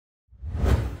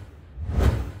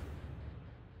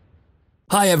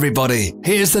Hi everybody,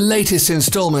 here's the latest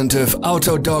installment of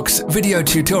Autodoc's video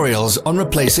tutorials on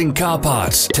replacing car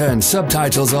parts. Turn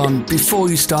subtitles on before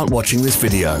you start watching this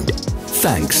video.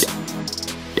 Thanks.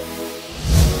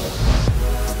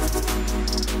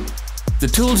 The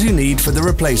tools you need for the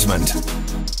replacement.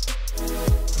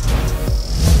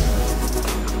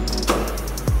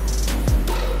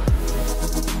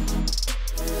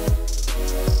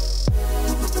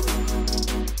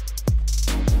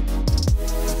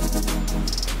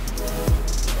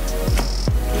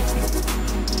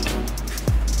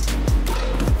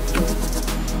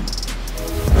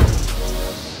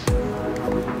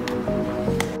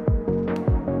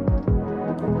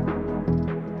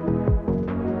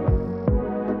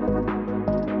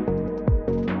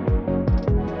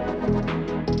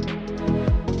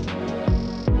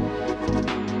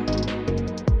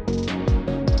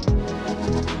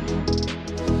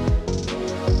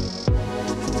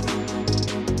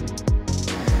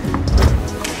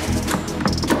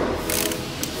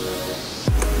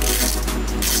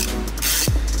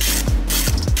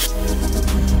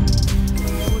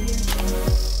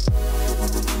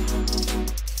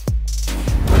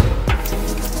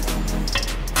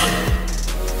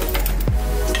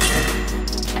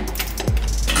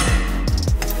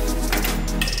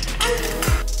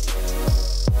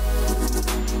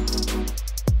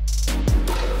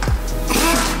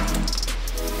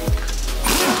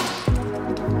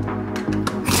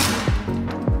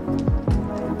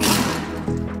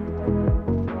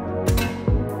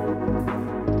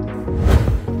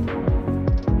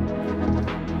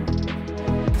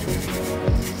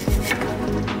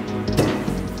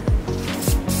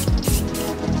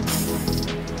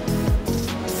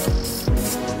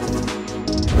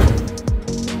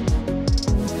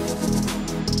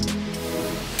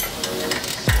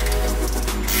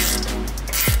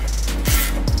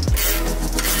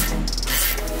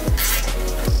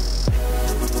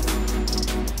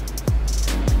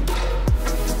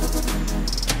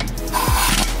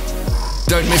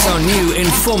 Don't miss our new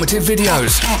informative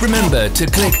videos. Remember to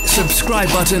click subscribe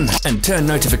button and turn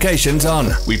notifications on.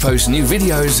 We post new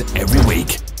videos every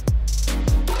week.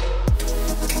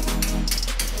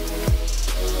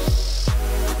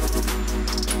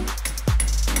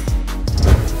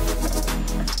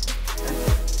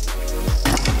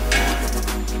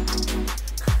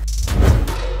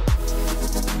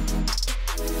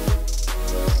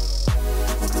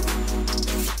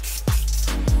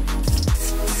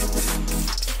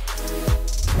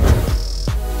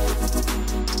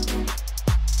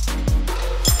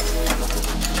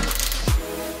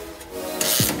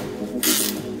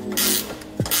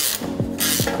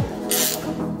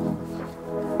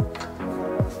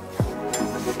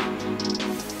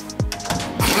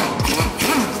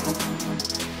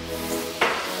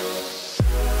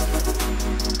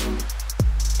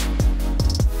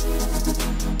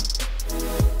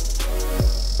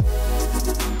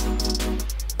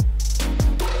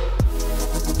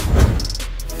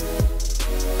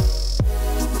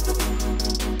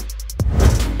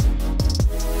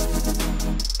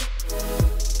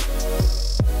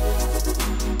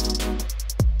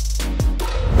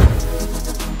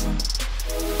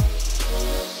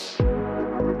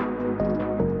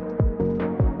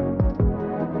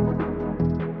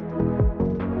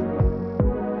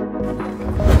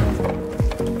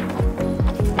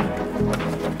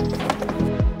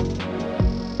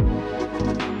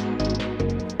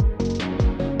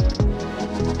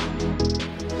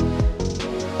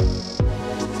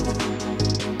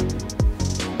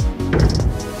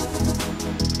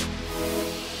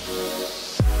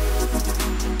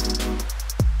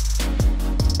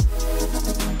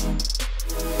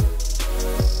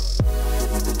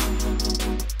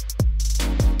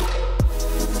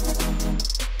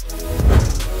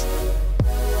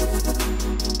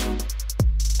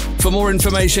 For more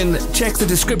information, check the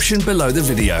description below the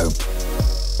video.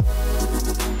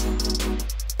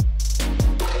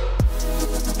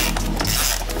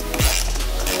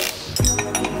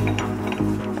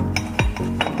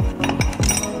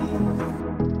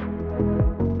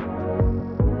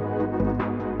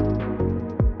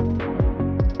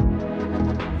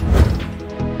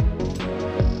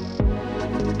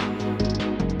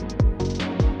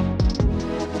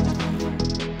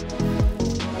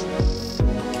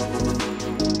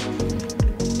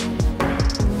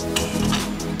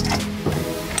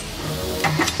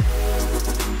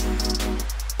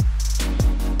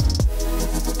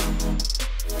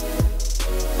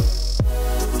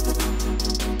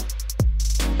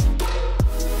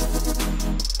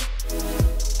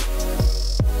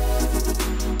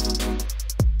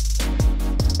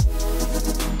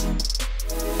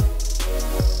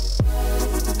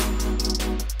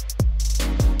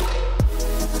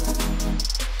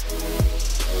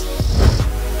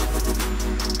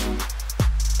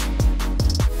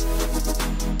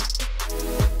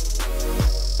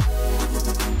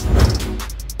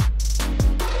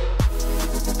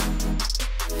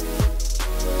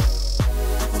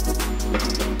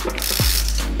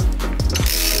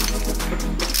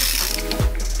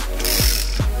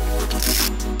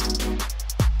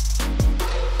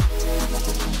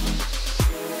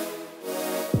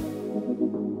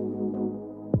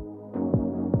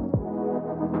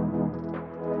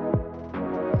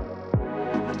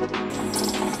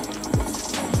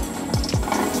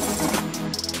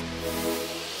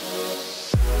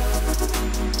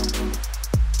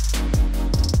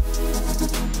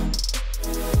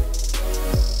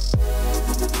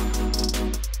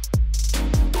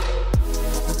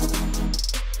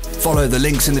 Follow the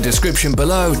links in the description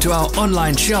below to our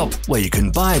online shop where you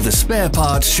can buy the spare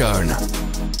parts shown.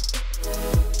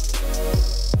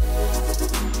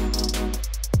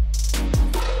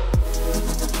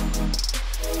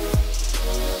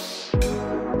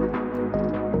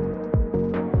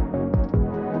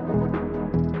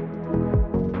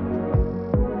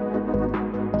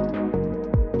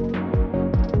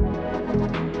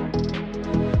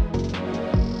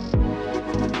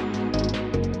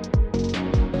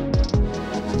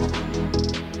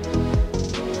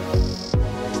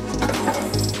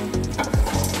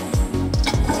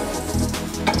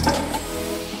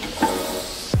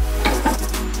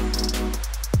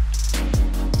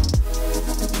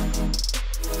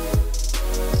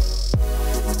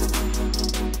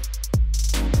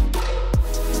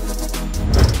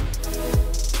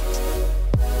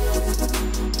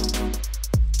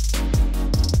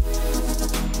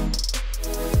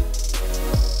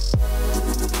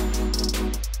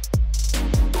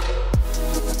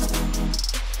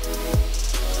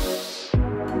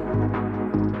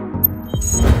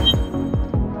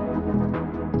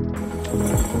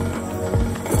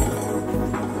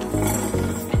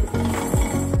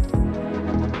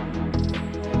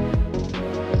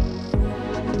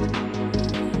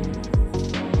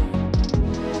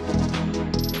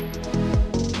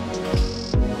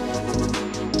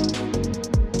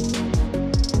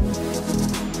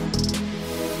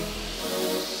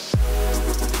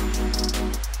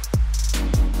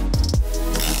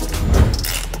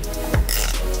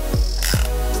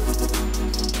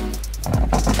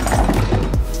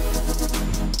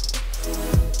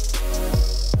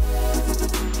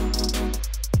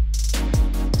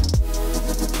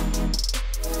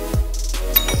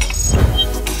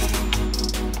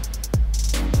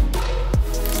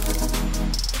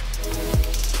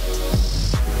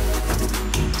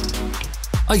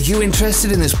 Are you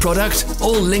interested in this product?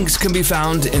 All links can be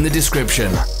found in the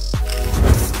description.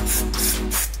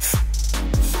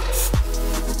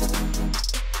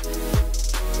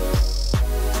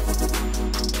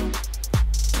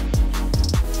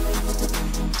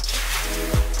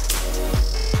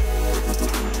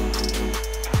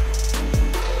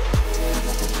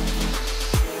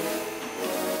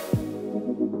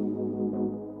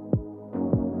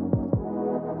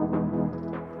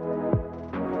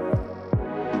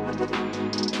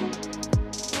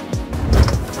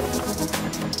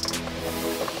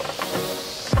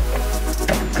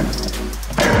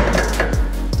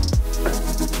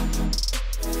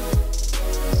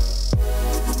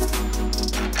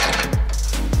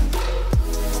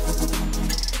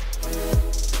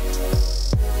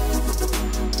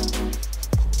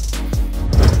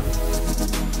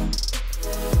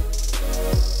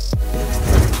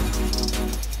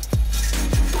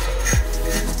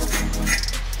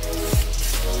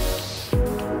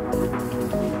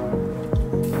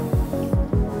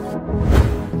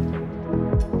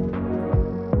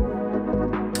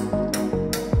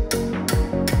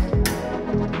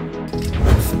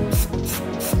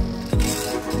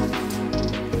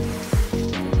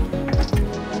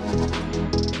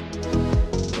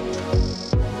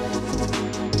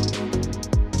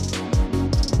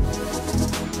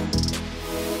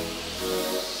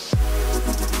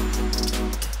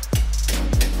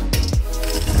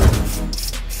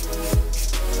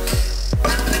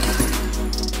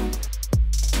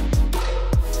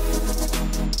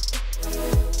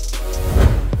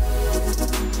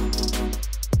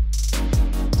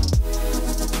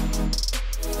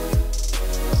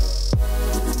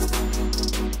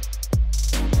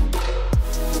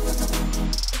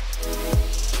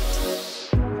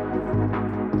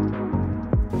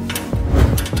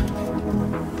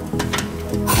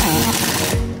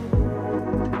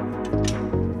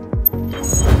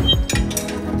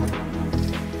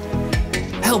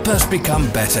 Help us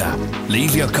become better.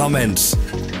 Leave your comments.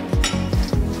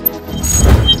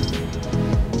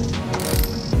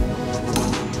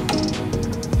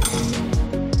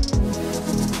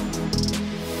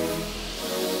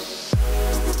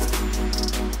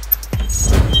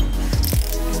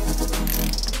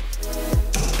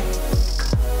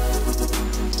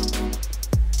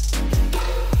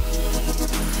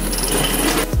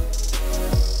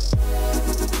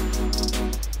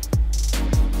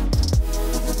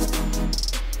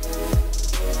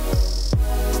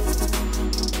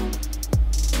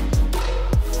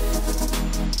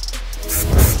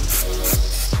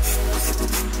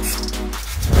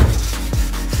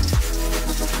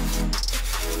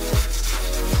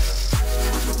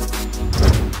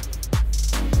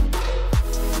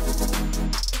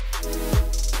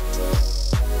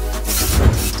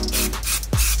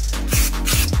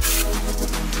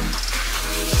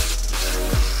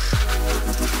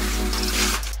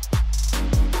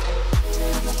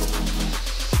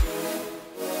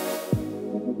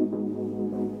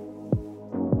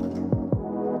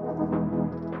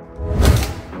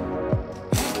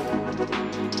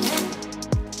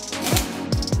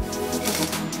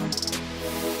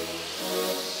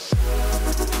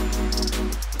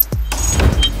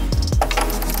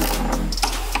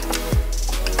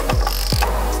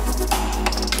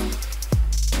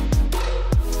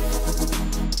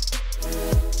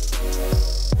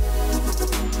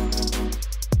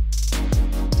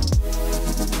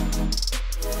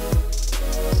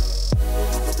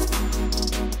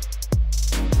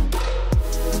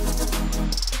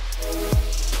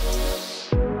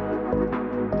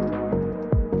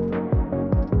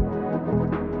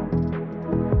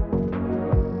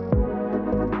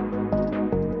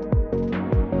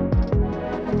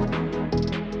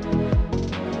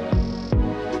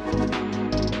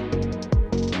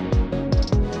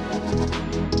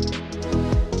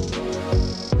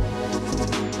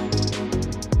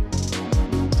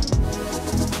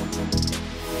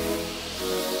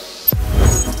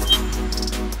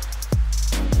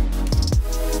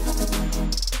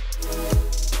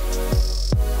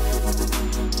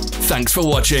 Thanks for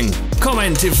watching.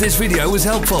 Comment if this video was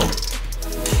helpful.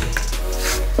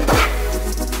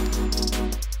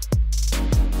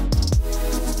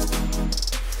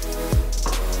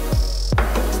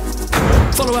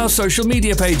 Follow our social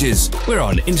media pages. We're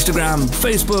on Instagram,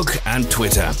 Facebook and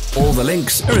Twitter. All the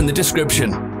links are in the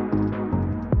description.